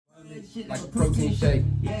like a protein shake.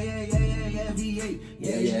 Yeah, V8.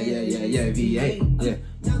 Yeah, V8. Yeah.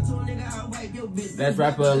 Best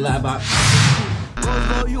rapper alive.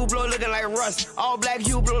 Rose gold Hublot looking like Russ. All black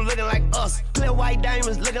Hublot looking like us. Clear white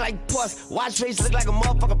diamonds looking like puss. Watch face look like a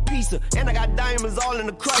motherfucking pizza. And I got diamonds all in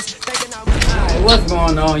the crust. Thinking I'm Alright, what's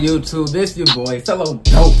going on YouTube? This your boy,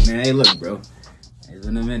 CelloDope, man. Hey, look, bro. It's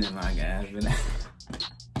been a minute, my guy.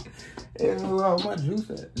 It's been how much juice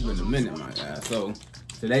at? It's been a minute, my guy. So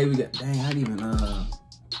today we got I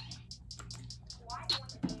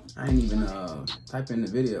didn't even type in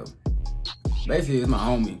the video. Basically, it's my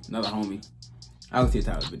homie, another homie. I will see the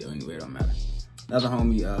title of the video anyway, it don't matter. Another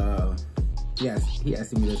homie, he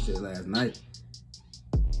asked me this shit last night.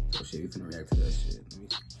 So shit, we finna react to that shit.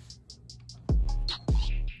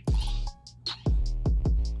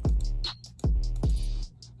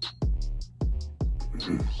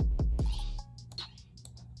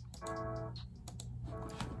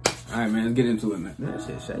 Alright, man, let's get into it, man. That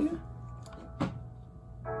shit shaking.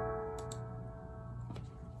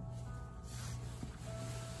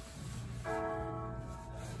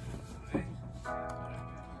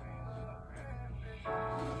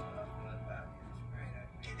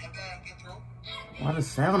 Why the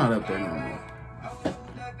sound not up there no more?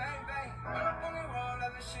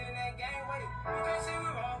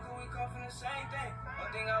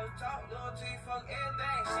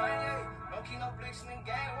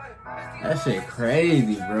 That shit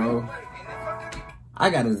crazy, bro. I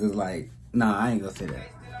gotta just like, nah, I ain't gonna say that.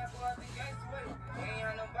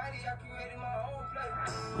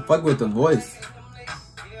 Fuck with the voice.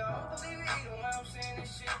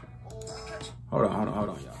 Hold on,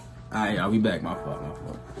 y'all. Alright, y'all, we back. My fault.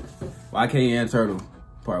 YKN TURDLE,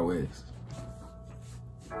 part ways.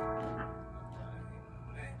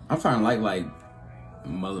 I'm trying to like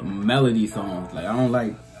melody songs. Like, I don't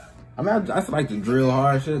like, I mean, I just like the drill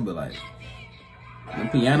hard shit, but like, the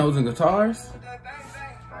pianos and guitars.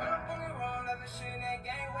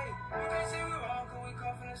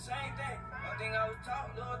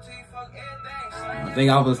 I think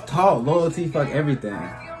I was taught loyalty, fuck everything.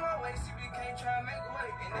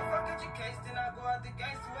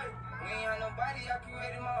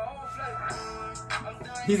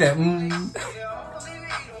 He said,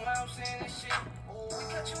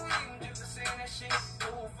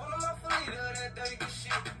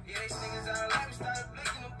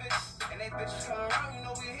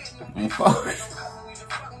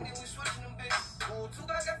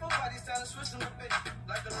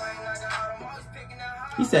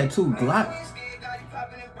 He said 2 Glocks.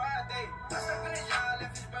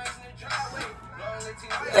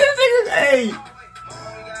 Hey.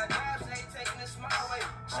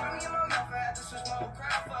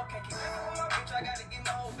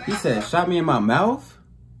 He said, shot me in my mouth? Is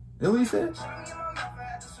that what he said?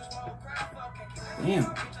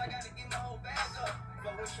 Damn.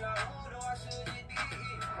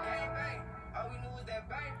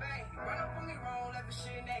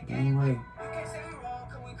 Anyway.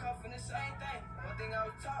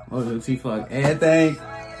 Oh, she fuck everything.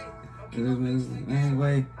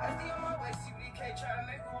 Anyway.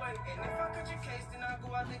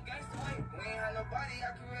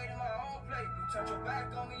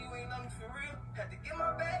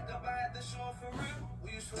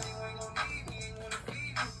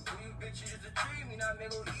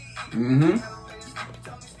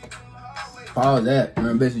 Pause that.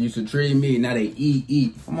 Remember, bitches used to treat me, now they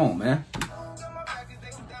eat. Come on, man.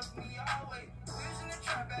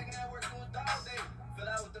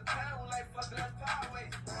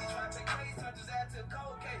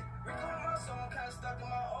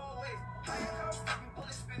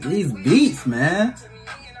 These beats, man.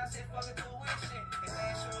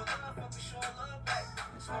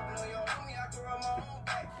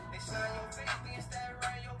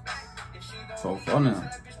 So funny.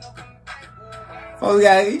 Oh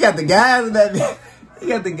yeah, he got the guys in that bitch. He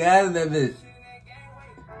got the guys in that bitch.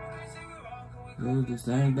 Do the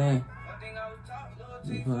same thing.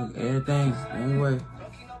 You fuck everything. Anyway.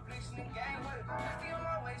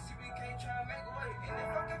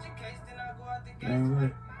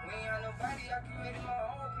 Anyway.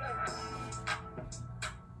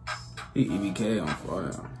 He EBK on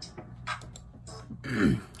fire.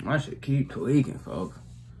 I should keep tweaking, folks.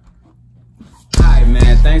 Alright,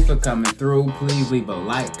 man. Thanks for coming through. Please leave a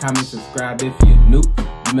like, comment, subscribe if you're new.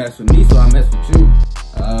 You mess with me, so I mess with you.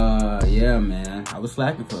 Yeah, man. I was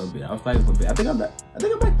slacking for a bit. I think I'm back. I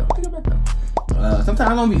think I'm back though. Sometimes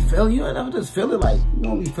I don't be feeling, you know, I just feel it like, you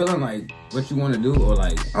don't be feeling like what you want to do, or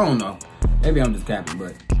like, I don't know. Maybe I'm just capping,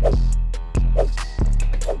 but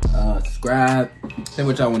subscribe, say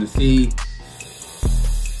what y'all want to see.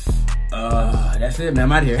 That's it, man.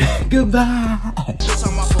 I'm out here. Goodbye. Bitch,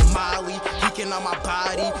 I'm off of Molly, geeking on my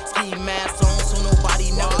body. Ski mask on so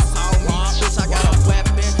nobody never saw me. Bitch, I got a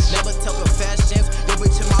weapon, never tell confessions. Yo,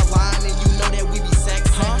 bitch in my line and you know that we be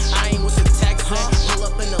sexing. I ain't with the texting, pull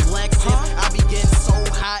up in the Lexus. I be getting so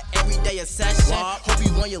hot, every day a session. Hope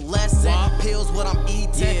you learn your lesson, pills what I'm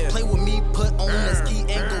eating. Play with me, put on the ski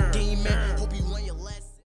and go demon.